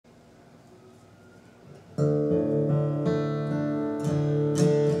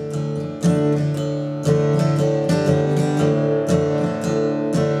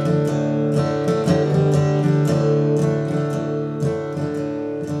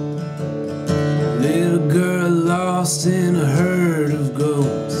Little girl lost in a herd of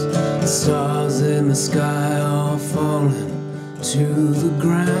goats, the stars in the sky are falling to the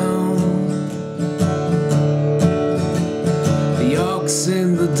ground. The ox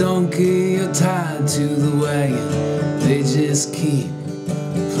and the donkey are tied to the wagon, they just keep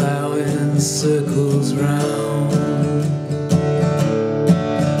plowing circles round.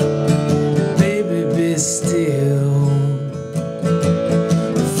 Baby, be still,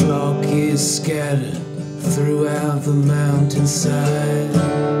 the flock is scattered throughout the mountainside.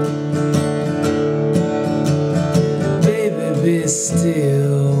 Baby, be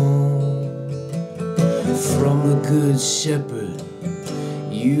still, from the good shepherd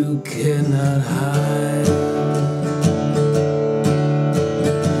you cannot hide.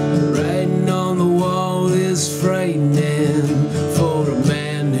 Writing on the wall is frightening for a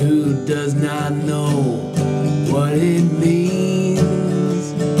man who does not know what it means.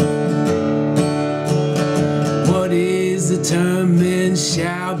 What is determined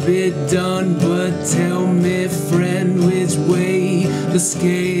shall be done, but tell me, friend, which way the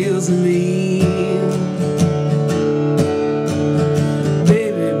scales lean.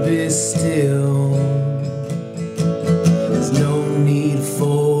 Baby, be still, there's no need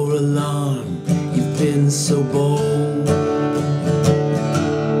for alarm, you've been so bold.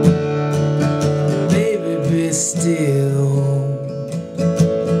 Baby, be still,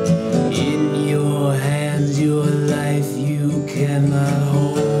 in your hands your life you cannot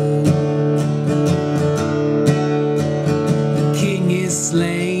hold. The king is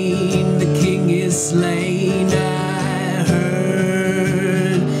slain, the king is slain, I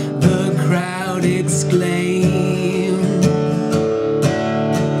heard the crowd exclaim.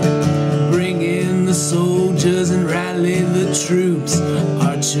 Bring in the soldiers and rally the troops,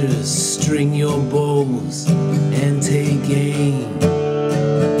 archers string your bows and take aim.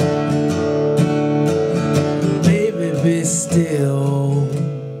 Baby, be still,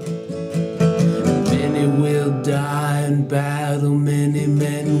 many will die in battle, many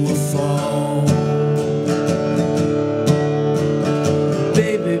men will fall.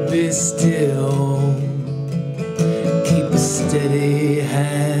 Baby, be still, keep a steady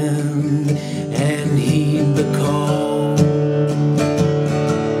hand and heed the call.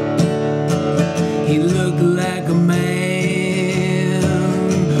 He looked like a man,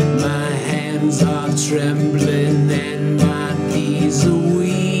 my hands are trembling and my knees are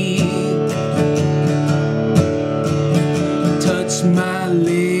weak. Touch my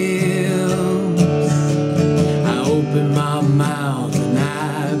lips, I open my mouth and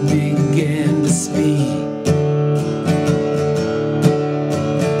I began to speak.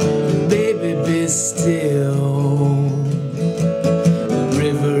 Baby, be still, the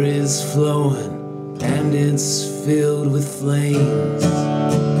river is flowing and it's filled with flames.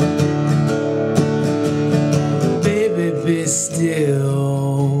 Baby, be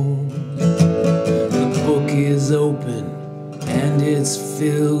still, the book is open and it's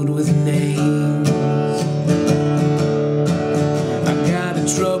filled with names. I got a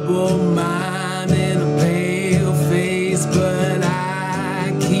troubled mind and a pale face, but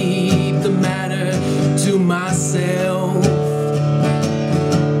I keep the matter to myself.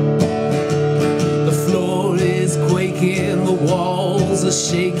 The floor is quaking, the walls are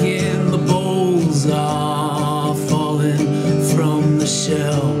shaking, the bowls are falling from the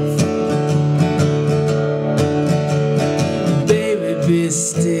shelf. Baby, be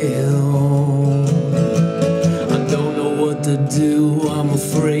still, I don't know what to do, I'm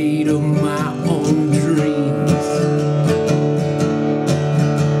afraid of my own dreams.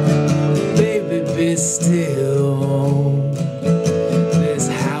 Baby, be still, this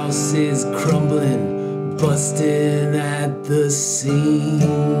house is crumbling, busting at the seams.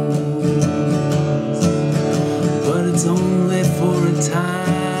 But it's only for a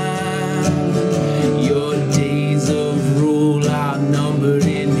time, your days of rule are numbered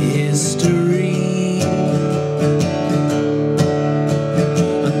in history.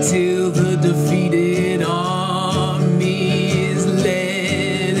 Until the defeated army is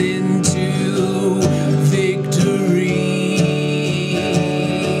led into victory.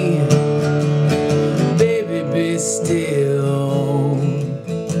 Baby, be still,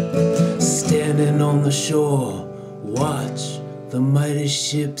 standing on the shore, watch the mighty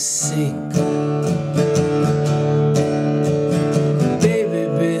ship sink. Baby,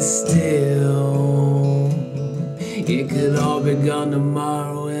 be still, it could all be gone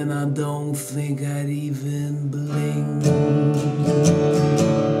tomorrow and I don't think I'd even blink.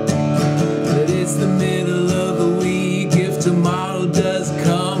 But it's the middle of the week. If tomorrow does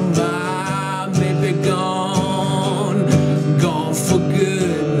come by, I may be gone for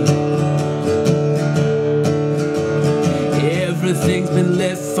good. Everything's been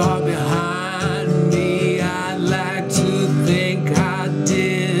left far behind me. I'd like to think I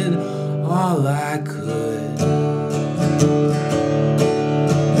did all I could.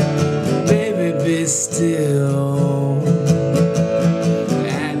 Baby, be still.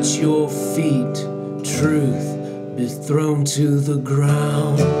 At your feet, truth be thrown to the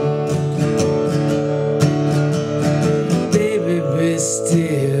ground. Baby, be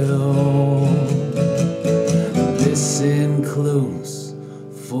still. Listen close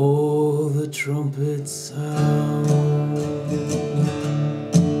for the trumpet sound.